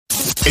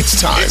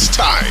It's time. It's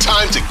time.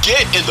 Time to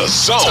get in the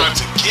zone. Time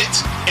to get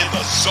in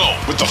the zone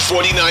with the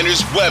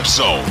 49ers Web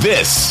Zone.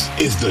 This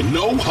is the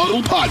No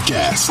Huddle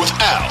Podcast with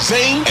Al,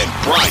 Zane, and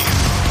Brian.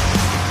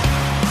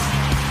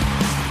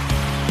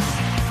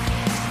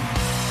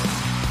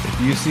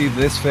 If you see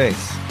this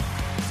face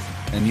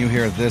and you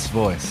hear this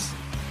voice,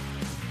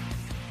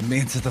 it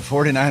means that the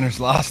 49ers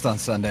lost on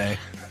Sunday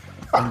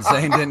and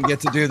Zane didn't get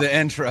to do the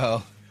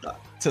intro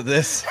to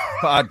this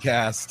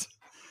podcast.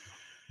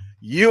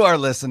 You are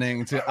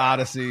listening to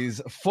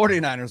Odyssey's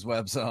 49ers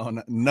Web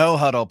Zone No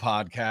Huddle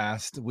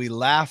Podcast. We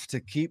laugh to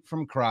keep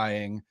from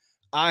crying.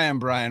 I am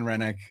Brian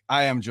Rennick.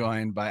 I am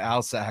joined by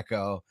Al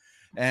Sacco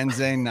and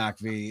Zane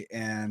Nakvi,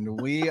 and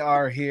we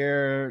are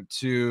here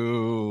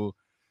to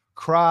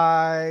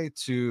cry,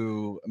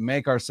 to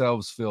make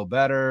ourselves feel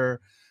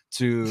better,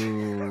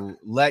 to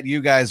let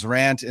you guys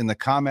rant in the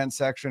comment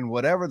section,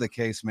 whatever the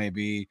case may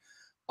be.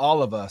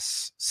 All of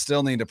us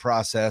still need to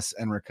process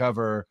and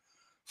recover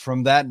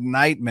from that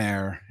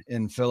nightmare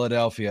in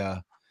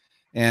Philadelphia.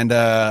 And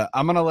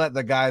I'm going to let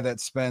the guy that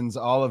spends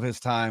all of his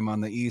time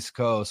on the East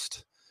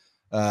Coast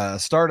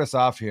start us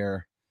off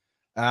here.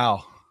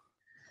 Al,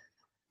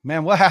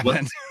 man, what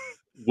happened?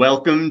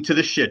 Welcome to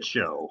the shit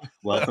show.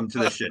 Welcome to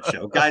the shit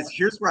show. Guys,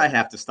 here's where I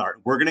have to start.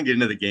 We're going to get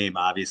into the game,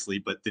 obviously,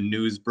 but the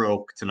news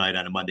broke tonight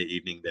on a Monday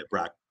evening that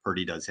Brock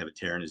Purdy does have a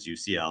tear in his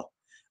UCL.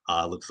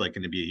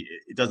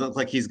 It doesn't look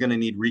like he's going to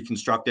need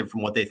reconstructive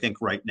from what they think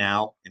right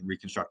now. And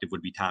reconstructive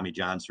would be Tommy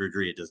John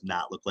surgery. It does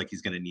not look like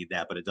he's going to need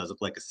that, but it does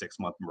look like a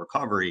 6-month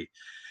recovery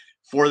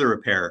for the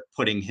repair,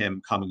 putting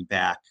him coming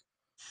back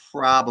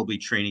probably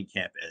training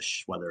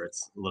camp-ish, whether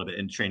it's a little bit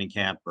in training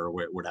camp or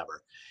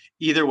whatever.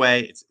 Either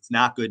way, it's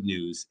not good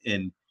news.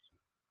 And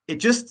it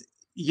just,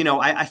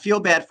 I feel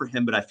bad for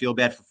him, but I feel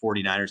bad for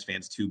 49ers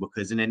fans too,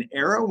 because in an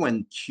era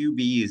when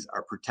QBs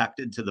are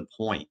protected to the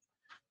point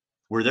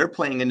where they're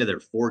playing into their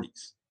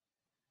 40s,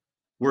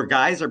 where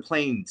guys are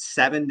playing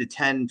 7 to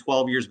 10,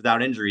 12 years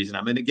without injuries. And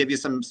I'm going to give you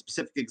some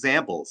specific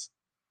examples.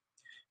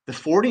 The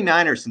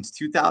 49ers since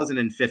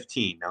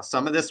 2015, now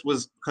some of this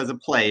was because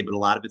of play, but a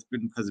lot of it's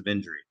been because of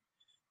injury.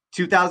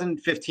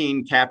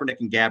 2015, Kaepernick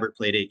and Gabbert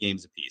played 8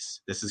 games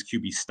apiece. This is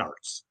QB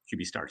starts.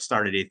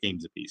 Started 8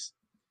 games apiece.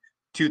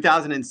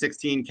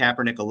 2016,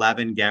 Kaepernick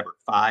 11, Gabbert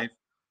 5.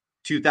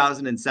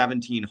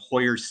 2017,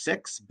 Hoyer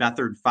 6,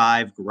 Beathard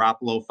 5,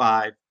 Garoppolo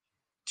 5.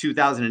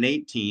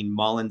 2018,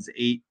 Mullins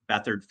 8,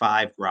 Beathard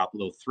 5,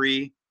 Garoppolo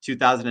 3.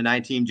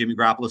 2019, Jimmy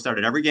Garoppolo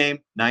started every game,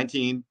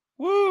 19.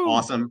 Woo!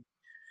 Awesome.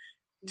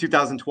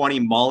 2020,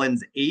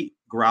 Mullins 8,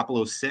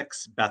 Garoppolo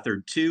 6,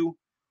 Beathard 2.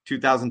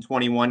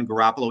 2021,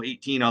 Garoppolo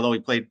 18, although he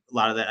played a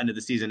lot of the end of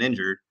the season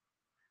injured.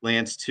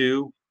 Lance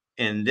 2.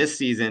 And this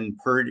season,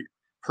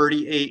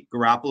 Purdy 8,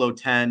 Garoppolo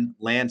 10,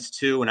 Lance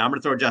 2. And I'm going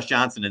to throw Josh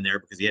Johnson in there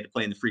because he had to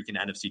play in the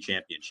freaking NFC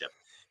Championship.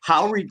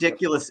 How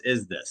ridiculous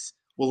is this?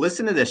 Well,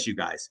 listen to this, you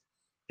guys.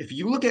 If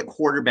you look at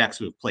quarterbacks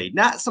who have played,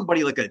 not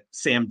somebody like a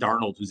Sam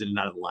Darnold who's in and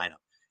out of the lineup,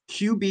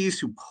 QBs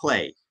who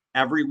play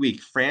every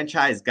week,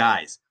 franchise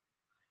guys.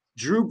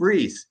 Drew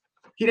Brees,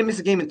 he didn't miss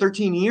a game in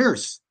 13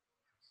 years.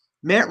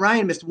 Matt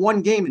Ryan missed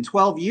 1 game in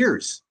 12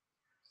 years.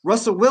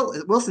 Russell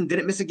Wilson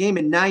didn't miss a game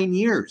in 9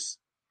 years.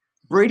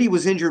 Brady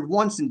was injured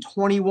once in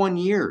 21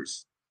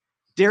 years.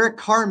 Derek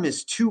Carr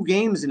missed 2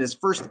 games in his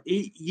first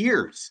 8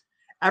 years.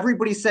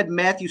 Everybody said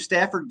Matthew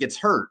Stafford gets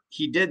hurt.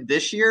 He did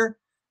this year,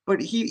 but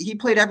he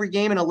played every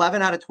game in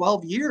 11 out of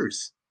 12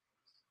 years.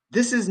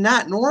 This is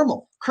not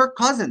normal. Kirk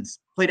Cousins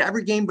played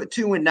every game but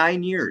 2 in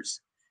 9 years.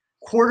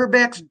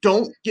 Quarterbacks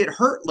don't get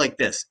hurt like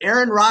this.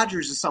 Aaron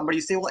Rodgers is somebody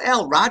you say, well,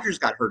 Al, Rodgers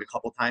got hurt a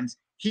couple times.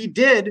 He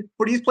did,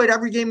 but he's played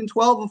every game in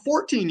 12 of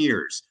 14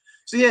 years.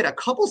 So he had a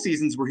couple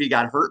seasons where he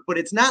got hurt, but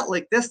it's not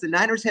like this. The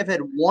Niners have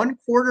had one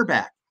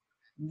quarterback,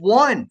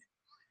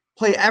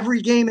 play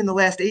every game in the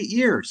last 8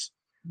 years.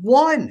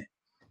 One.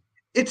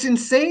 It's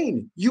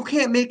insane. You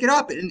can't make it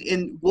up.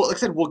 And well, like I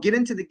said, we'll get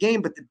into the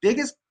game, but the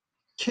biggest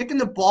kick in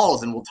the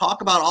balls, and we'll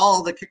talk about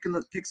all the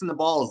kicks in the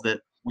balls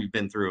that we've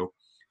been through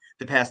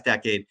the past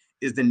decade,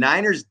 is the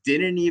Niners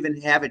didn't even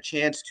have a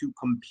chance to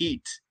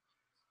compete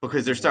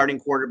because their starting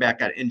quarterback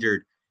got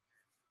injured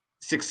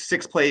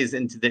six plays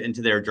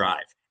into their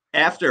drive.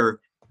 After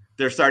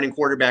their starting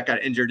quarterback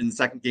got injured in the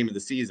second game of the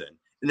season,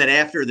 and then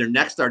after their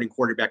next starting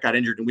quarterback got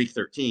injured in week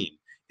 13,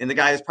 and the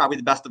guy is probably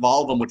the best of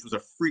all of them, which was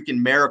a freaking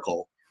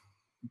miracle,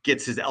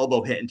 gets his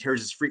elbow hit and tears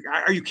his freak.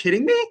 Are you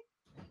kidding me?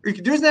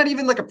 There's not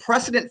even like a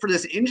precedent for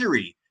this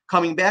injury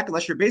coming back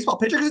unless you're a baseball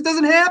pitcher, because it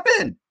doesn't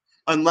happen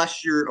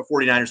unless you're a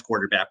 49ers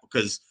quarterback,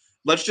 because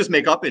let's just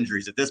make up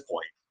injuries at this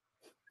point.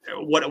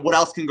 What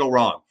else can go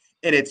wrong?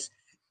 And it's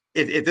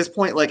at this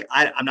point, like,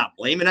 I'm not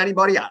blaming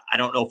anybody. I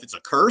don't know if it's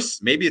a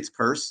curse. Maybe it's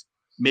curse.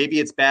 Maybe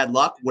it's bad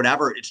luck,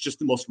 whatever. It's just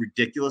the most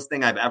ridiculous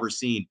thing I've ever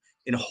seen.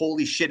 And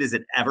holy shit, is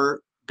it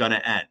ever going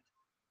to end?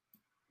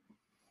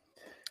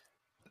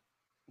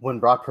 When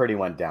Brock Purdy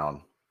went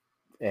down,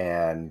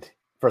 and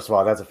first of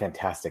all, that's a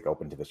fantastic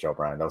open to the show,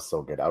 Brian. That was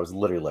so good. I was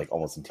literally like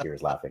almost in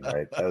tears laughing,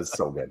 right? That was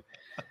so good.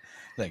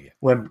 Thank you.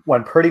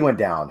 When Purdy went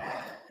down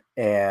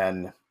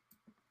and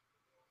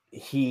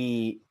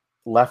he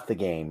left the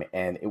game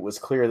and it was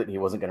clear that he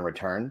wasn't going to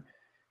return,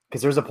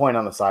 because there's a point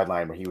on the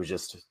sideline where he was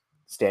just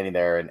standing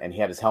there and he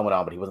had his helmet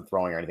on, but he wasn't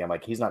throwing or anything. I'm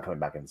like, he's not coming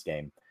back in this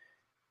game.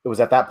 It was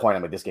at that point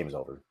I'm like, this game is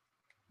over.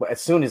 But as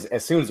soon as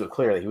it was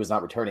clear that he was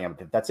not returning, I'm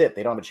like, that's it.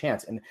 They don't have a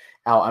chance. And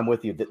Al, I'm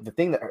with you. The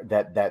thing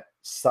that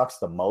sucks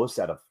the most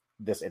out of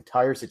this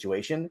entire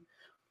situation,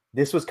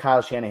 this was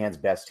Kyle Shanahan's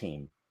best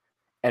team,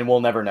 and we'll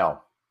never know.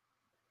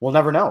 We'll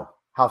never know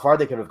how far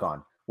they could have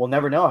gone. We'll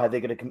never know how they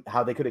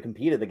could have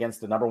competed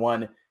against the number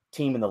one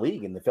team in the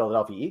league in the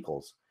Philadelphia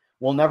Eagles.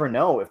 We'll never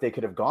know if they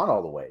could have gone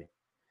all the way.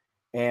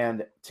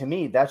 And to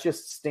me, that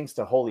just stinks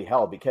to holy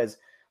hell, because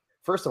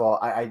first of all,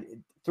 I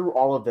through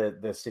all of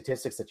the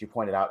statistics that you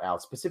pointed out, Al,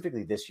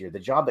 specifically this year, the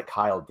job that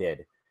Kyle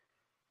did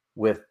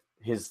with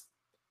his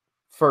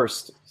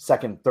first,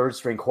 second, third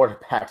string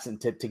quarterbacks and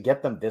to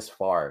get them this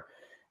far,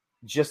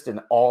 just an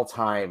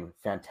all-time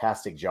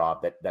fantastic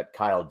job that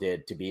Kyle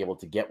did to be able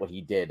to get what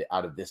he did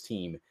out of this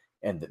team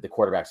and the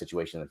quarterback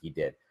situation that he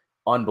did.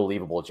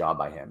 Unbelievable job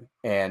by him.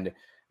 And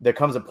there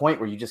comes a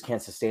point where you just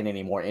can't sustain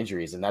any more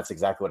injuries. And that's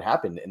exactly what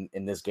happened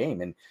in this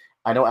game. And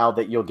I know, Al,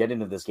 that you'll get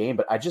into this game,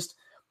 but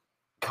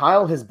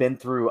Kyle has been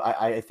through,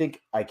 I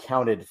think I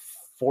counted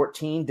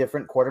 14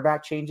 different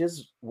quarterback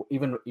changes.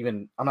 Even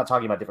I'm not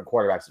talking about different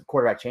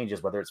quarterback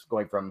changes, whether it's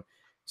going from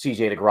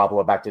CJ to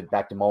Garoppolo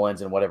back to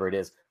Mullins and whatever it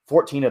is,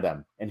 14 of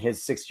them in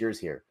his 6 years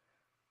here.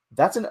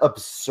 That's an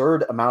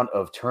absurd amount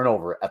of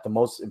turnover at the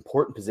most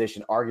important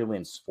position, arguably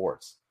in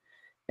sports.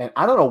 And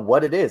I don't know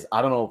what it is.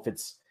 I don't know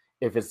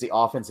if it's the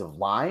offensive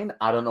line.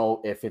 I don't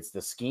know if it's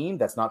the scheme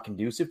that's not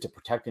conducive to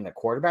protecting the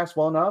quarterbacks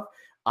well enough.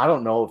 I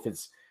don't know if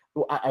it's,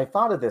 I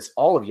thought of this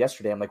all of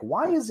yesterday. I'm like,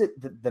 why is it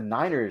the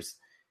Niners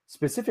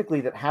specifically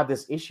that have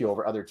this issue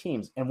over other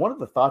teams? And one of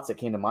the thoughts that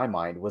came to my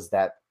mind was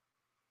that,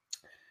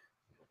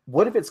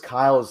 what if it's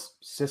Kyle's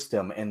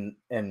system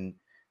and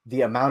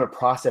the amount of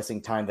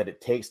processing time that it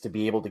takes to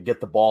be able to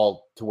get the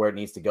ball to where it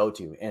needs to go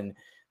to? And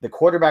the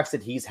quarterbacks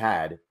that he's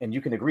had, and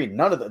you can agree,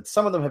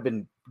 some of them have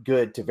been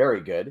good to very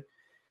good,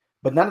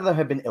 but none of them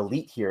have been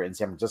elite here in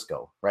San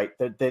Francisco, right?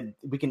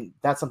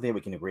 That's something that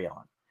we can agree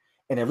on.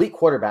 And elite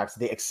quarterbacks,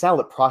 they excel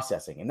at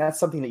processing. And that's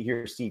something that you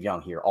hear Steve Young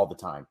here all the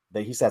time,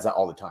 that he says that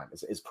all the time,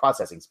 is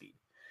processing speed.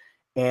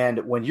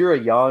 And when you're a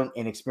young,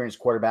 inexperienced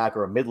quarterback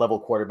or a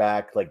mid-level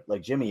quarterback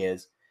like Jimmy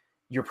is,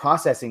 your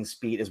processing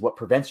speed is what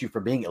prevents you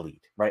from being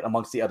elite, right?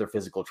 Amongst the other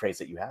physical traits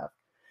that you have.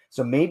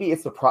 So maybe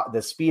it's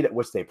the speed at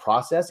which they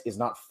process is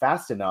not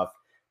fast enough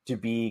to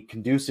be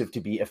conducive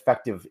to be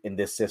effective in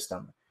this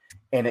system.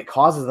 And it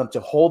causes them to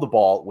hold the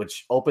ball,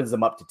 which opens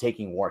them up to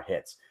taking more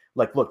hits.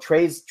 Like, look,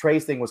 Trey's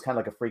thing was kind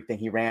of like a freak thing.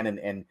 He ran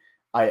and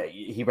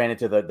he ran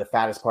into the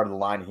fattest part of the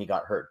line and he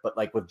got hurt. But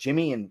like with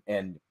Jimmy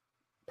and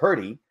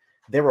Purdy,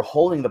 they were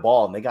holding the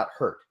ball and they got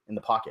hurt in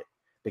the pocket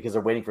because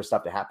they're waiting for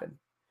stuff to happen.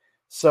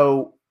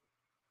 So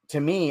to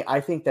me,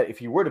 I think that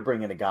if you were to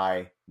bring in a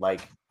guy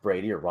like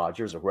Brady or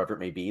Rodgers or whoever it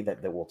may be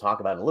that we'll talk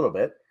about in a little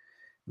bit,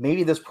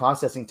 maybe this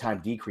processing time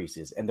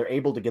decreases and they're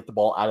able to get the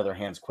ball out of their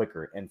hands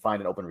quicker and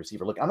find an open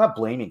receiver. Look, I'm not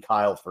blaming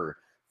Kyle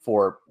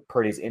for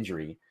Purdy's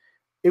injury.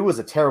 It was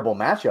a terrible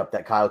matchup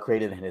that Kyle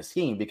created in his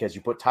team because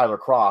you put Tyler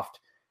Kroft,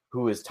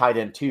 who is tight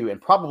end 2,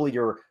 and probably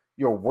your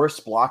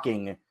worst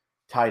blocking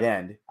tight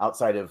end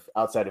outside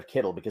of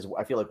Kittle, because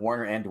I feel like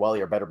Warner and Dwelly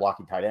are better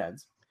blocking tight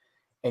ends,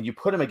 and you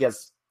put him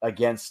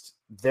against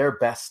their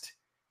best,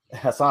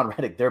 Hassan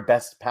Reddick, their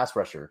best pass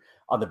rusher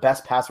on the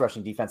best pass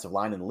rushing defensive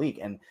line in the league.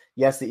 And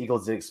yes, the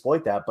Eagles did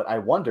exploit that, but I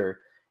wonder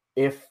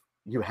if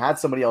you had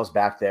somebody else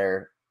back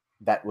there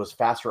that was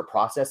faster at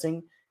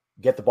processing,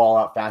 get the ball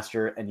out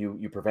faster, and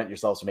you prevent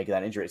yourselves from making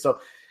that injury. So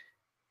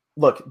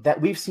look, that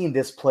we've seen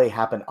this play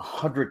happen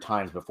 100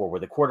 times before where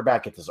the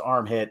quarterback gets his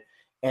arm hit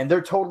and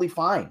they're totally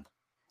fine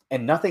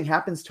and nothing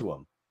happens to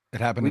him. It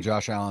happened to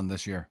Josh Allen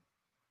this year.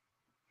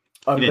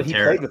 But he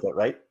played with it,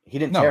 right? He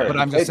didn't tear it. But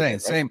I'm just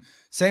saying,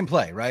 same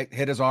play, right?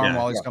 Hit his arm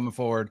while he's coming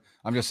forward.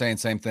 I'm just saying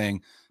same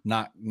thing,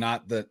 not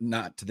to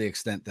the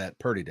extent that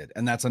Purdy did.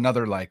 And that's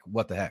another, like,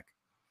 what the heck?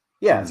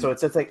 Yeah. So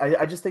it's like,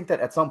 I just think that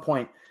at some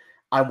point,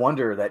 I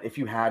wonder that if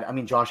you had, I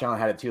mean, Josh Allen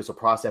had it too, so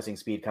processing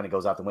speed kind of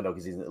goes out the window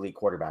because he's an elite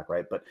quarterback,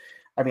 right? But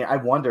I mean, I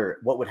wonder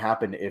what would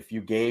happen if you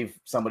gave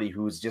somebody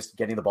who's just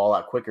getting the ball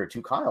out quicker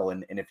to Kyle,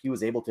 and if he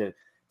was able to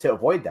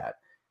avoid that.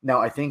 Now,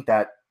 I think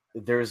that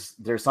there's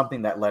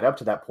something that led up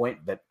to that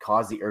point that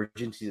caused the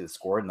urgency to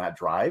score in that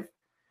drive.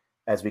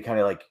 As we kind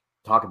of like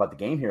talk about the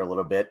game here a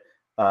little bit,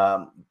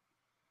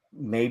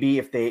 maybe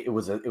if it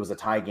was a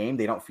tie game,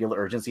 they don't feel the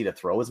urgency to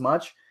throw as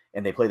much,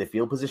 and they play the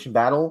field position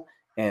battle.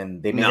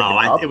 And they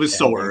it was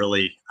so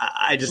early.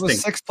 I just think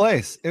sixth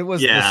place. It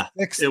was the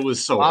sixth. It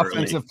was so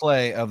offensive early.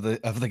 Play of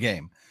the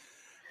game.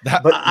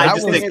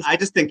 I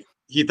just think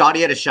he thought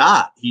he had a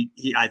shot.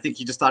 I think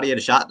he just thought he had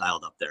a shot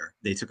dialed up there.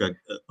 They took a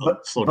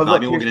slow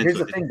down. Here's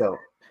the thing, though.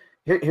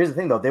 Here's the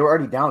thing, though. They were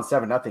already down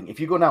 7-0. If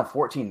you go down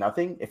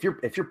 14-0,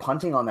 if you're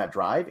punting on that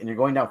drive and you're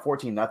going down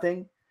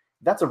 14-0,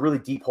 that's a really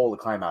deep hole to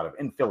climb out of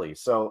in Philly.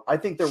 So I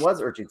think there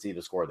was urgency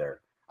to score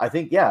there. I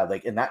think,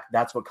 and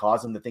that's what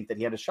caused him to think that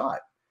he had a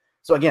shot.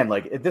 So again,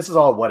 like this is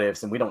all what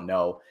ifs, and we don't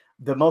know.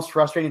 The most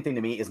frustrating thing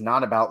to me is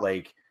not about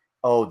like,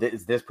 oh,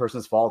 this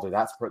person's fault or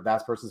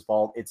that's person's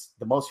fault. It's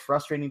the most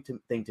frustrating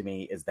thing to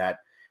me is that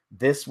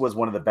this was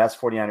one of the best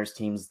 49ers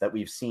teams that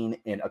we've seen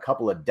in a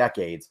couple of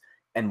decades,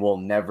 and we'll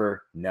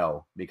never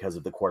know because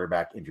of the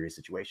quarterback injury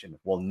situation.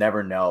 We'll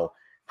never know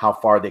how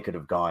far they could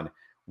have gone,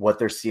 what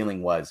their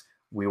ceiling was.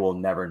 We will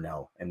never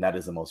know, and that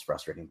is the most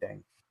frustrating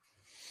thing.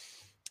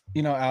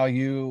 You know, Al,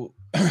 you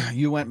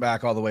went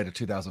back all the way to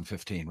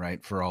 2015,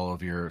 right? For all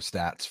of your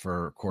stats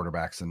for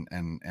quarterbacks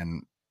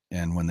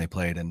and when they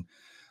played. And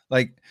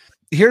like,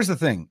 here's the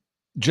thing,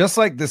 just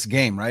like this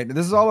game, right?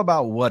 This is all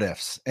about what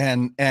ifs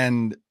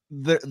and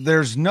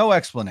there's no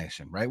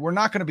explanation, right? We're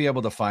not going to be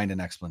able to find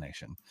an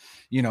explanation.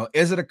 You know,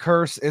 is it a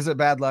curse? Is it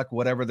bad luck?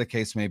 Whatever the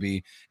case may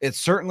be. It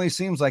certainly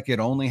seems like it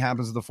only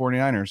happens to the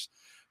 49ers.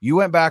 You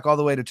went back all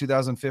the way to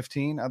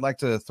 2015. I'd like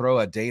to throw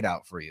a date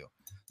out for you.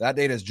 That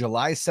date is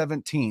July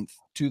 17th,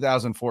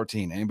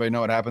 2014. Anybody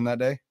know what happened that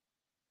day?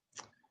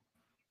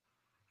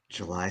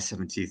 July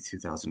 17th,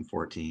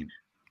 2014.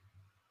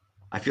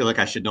 I feel like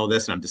I should know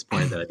this, and I'm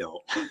disappointed that I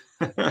don't.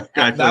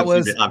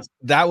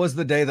 That was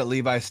the day that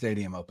Levi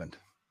Stadium opened.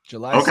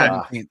 July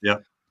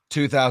 17th,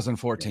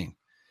 2014.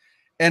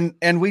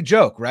 And we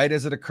joke, right?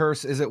 Is it a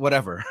curse? Is it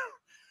whatever?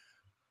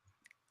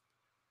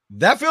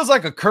 That feels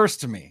like a curse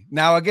to me.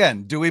 Now,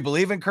 again, do we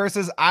believe in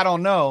curses? I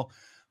don't know.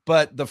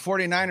 But the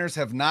 49ers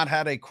have not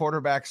had a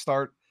quarterback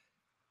start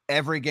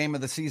every game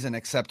of the season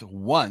except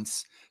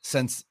once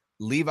since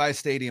Levi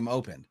Stadium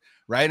opened,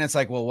 right? And it's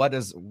like, well, why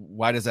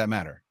does that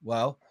matter?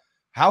 Well,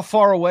 how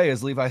far away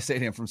is Levi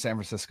Stadium from San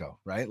Francisco,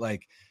 right?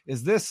 Like,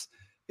 is this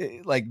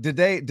like, did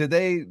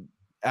they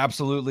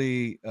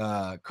absolutely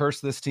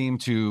curse this team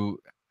to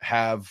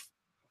have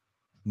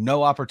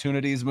no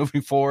opportunities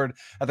moving forward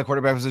at the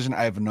quarterback position?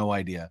 I have no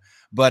idea.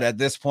 But at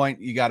this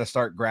point, you got to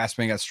start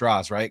grasping at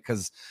straws, right?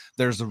 Because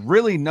there's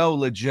really no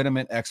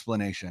legitimate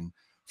explanation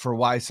for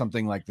why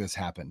something like this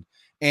happened.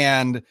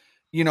 And,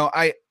 you know,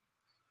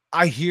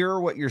 I hear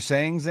what you're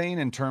saying, Zane,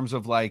 in terms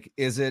of like,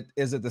 is it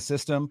the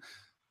system?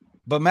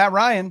 But Matt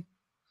Ryan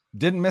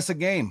didn't miss a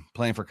game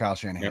playing for Kyle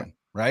Shanahan,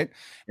 right?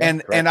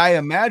 And I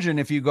imagine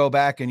if you go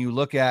back and you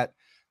look at,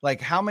 like,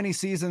 how many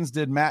seasons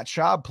did Matt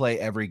Schaub play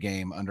every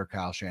game under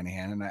Kyle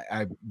Shanahan? And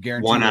I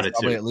guarantee one out of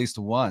probably two. At least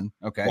one.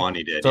 Okay. One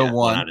he did. So yeah,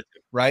 one out of two.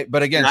 Right.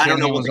 But again, I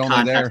don't know what was the only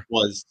context there.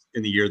 was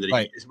in the year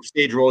that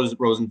Stage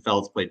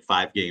Rosenfeld's played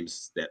 5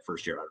 games that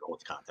first year. I don't know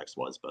what the context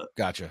was, but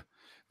gotcha.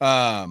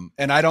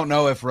 And I don't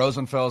know if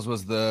Rosenfels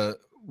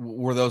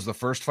were those the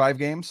first 5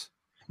 games?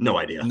 No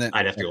idea.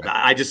 I'd have to go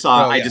back. I just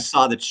saw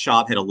that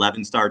Schaub had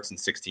 11 starts and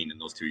 16 in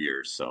those 2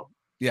 years. So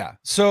yeah.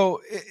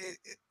 So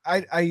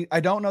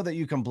I don't know that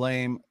you can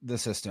blame the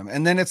system.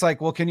 And then it's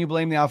like, well, can you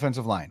blame the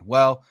offensive line?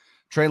 Well,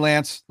 Trey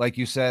Lance, like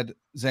you said,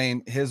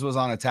 Zane, his was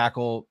on a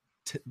tackle,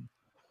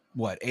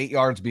 8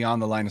 yards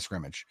beyond the line of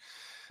scrimmage.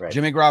 Right.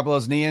 Jimmy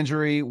Garoppolo's knee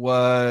injury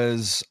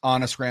was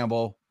on a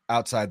scramble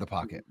outside the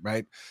pocket,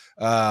 right?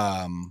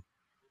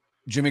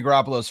 Jimmy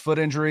Garoppolo's foot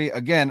injury,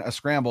 again, a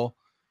scramble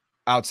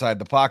outside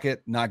the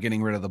pocket, not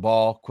getting rid of the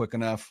ball quick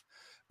enough.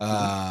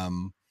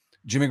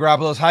 Jimmy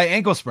Garoppolo's high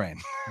ankle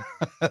sprain.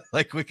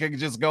 Like, we could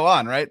just go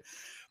on, right?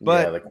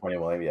 But yeah, like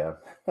 21, yeah.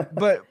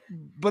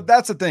 but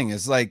that's the thing,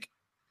 is like,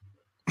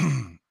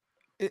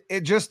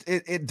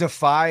 it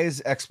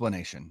defies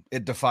explanation.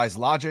 It defies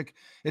logic.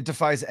 It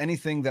defies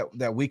anything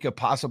that we could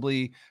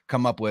possibly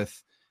come up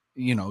with,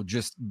 you know,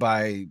 just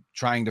by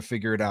trying to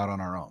figure it out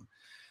on our own.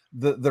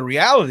 The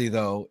reality,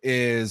 though,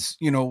 is,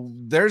 you know,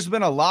 there's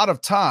been a lot of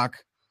talk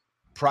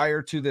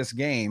prior to this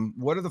game.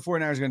 What are the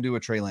 49ers going to do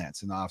with Trey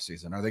Lance in the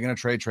offseason? Are they going to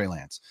trade Trey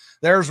Lance?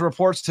 There's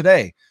reports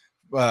today.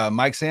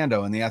 Mike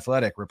Sando in The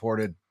Athletic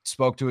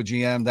spoke to a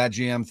GM. That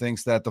GM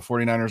thinks that the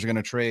 49ers are going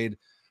to trade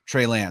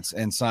Trey Lance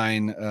and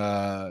sign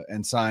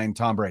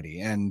Tom Brady.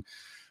 And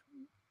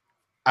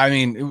I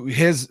mean,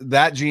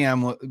 that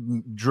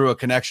GM drew a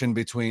connection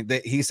between,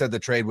 he said the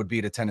trade would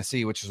be to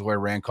Tennessee, which is where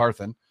Rand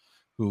Carthen,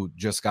 who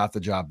just got the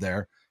job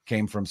there,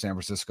 came from San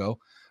Francisco.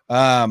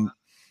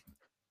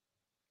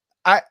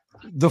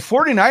 The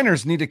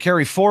 49ers need to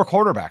carry 4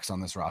 quarterbacks on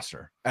this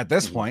roster at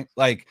this point.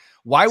 Like,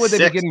 why would they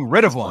be getting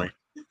rid of one?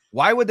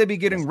 Why would they be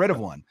getting rid of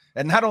one?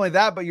 And not only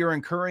that, but you're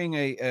incurring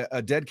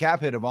a dead cap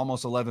hit of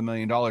almost $11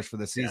 million for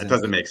the season. It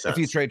doesn't make sense. If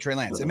you trade Trey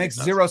Lance, it makes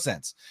zero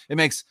sense. It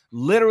makes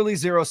literally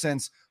 0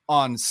 cents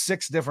on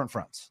 6 different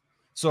fronts.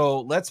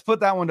 So let's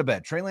put that one to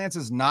bed. Trey Lance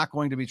is not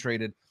going to be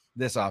traded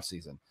this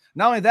offseason.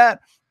 Not only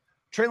that,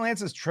 Trey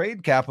Lance's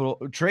trade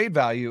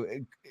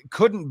value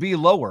couldn't be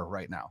lower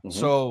right now. Mm-hmm.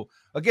 So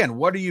again,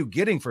 what are you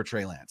getting for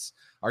Trey Lance?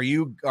 Are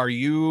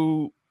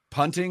you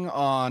punting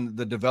on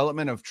the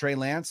development of Trey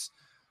Lance,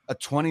 a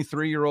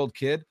 23-year-old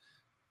kid,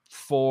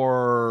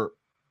 for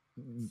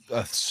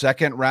a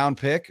 2nd round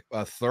pick,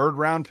 a 3rd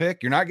round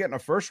pick? You're not getting a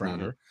 1st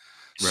rounder.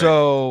 Mm-hmm. Right.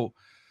 So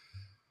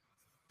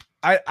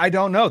I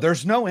don't know.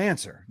 There's no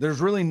answer.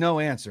 There's really no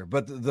answer.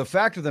 But the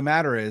fact of the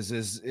matter is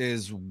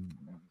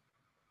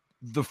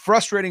the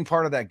frustrating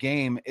part of that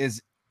game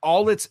is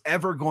all it's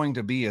ever going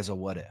to be is a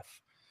what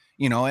if.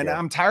 And Yeah.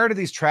 I'm tired of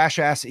these trash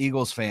ass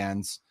Eagles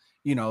fans,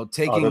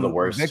 taking the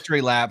worst.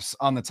 victory laps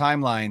on the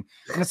timeline.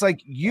 And it's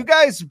like, you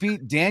guys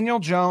beat Daniel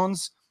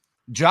Jones,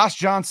 Josh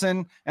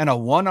Johnson, and a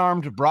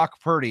one-armed Brock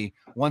Purdy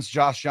once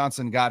Josh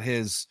Johnson got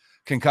his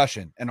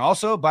concussion. And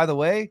also, by the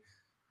way,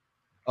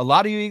 a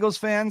lot of you Eagles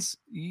fans,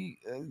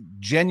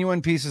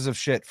 genuine pieces of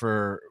shit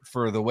for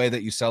the way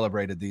that you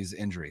celebrated these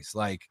injuries.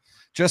 Like,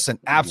 just an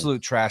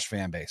absolute trash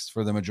fan base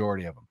for the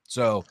majority of them.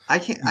 So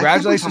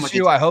congratulations to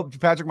you. I hope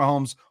Patrick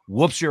Mahomes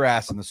whoops your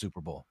ass in the Super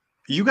Bowl.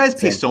 You guys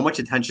pay so much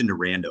attention to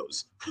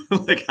randos.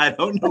 Like, I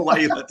don't know why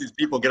you let these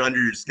people get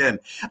under your skin.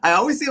 I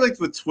always say, like,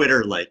 with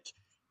Twitter, like,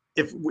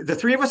 if the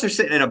three of us are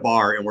sitting in a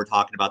bar and we're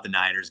talking about the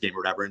Niners game or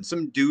whatever, and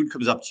some dude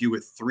comes up to you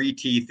with 3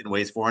 teeth and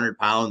weighs 400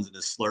 pounds and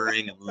is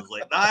slurring and was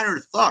like,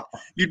 Niners suck,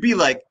 you'd be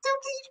like,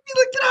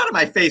 get out of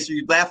my face, or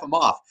you'd laugh him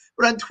off.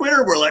 But on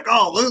Twitter, we're like,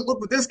 oh, look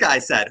what this guy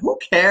said. Who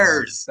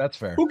cares? That's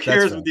fair. Who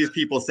cares what these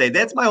people say?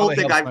 That's my whole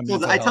thing.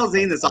 I tell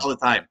Zane this all the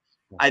time.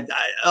 I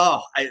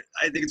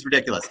think it's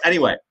ridiculous.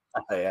 Anyway.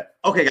 Yeah.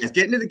 Okay, guys,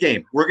 get into the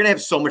game. We're going to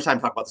have so much time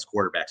to talk about this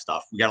quarterback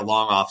stuff. We got a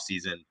long off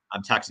season.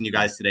 I'm texting you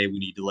guys today. We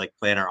need to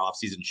plan our off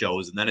season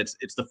shows. And then it's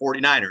the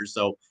 49ers.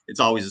 So it's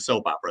always a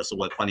soap opera. So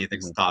we'll have plenty of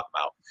things to talk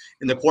about.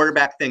 And the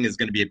quarterback thing is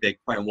going to be a big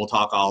point. We'll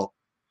talk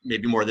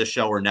maybe more this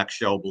show or next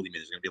show. Believe me,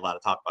 there's going to be a lot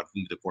of talk about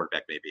who the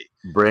quarterback may be.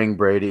 Bring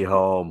Brady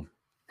home.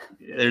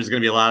 There's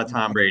going to be a lot of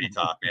Tom Brady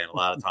talk, man. A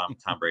lot of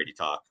Tom Brady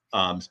talk,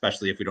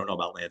 especially if we don't know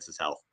about Lance's health.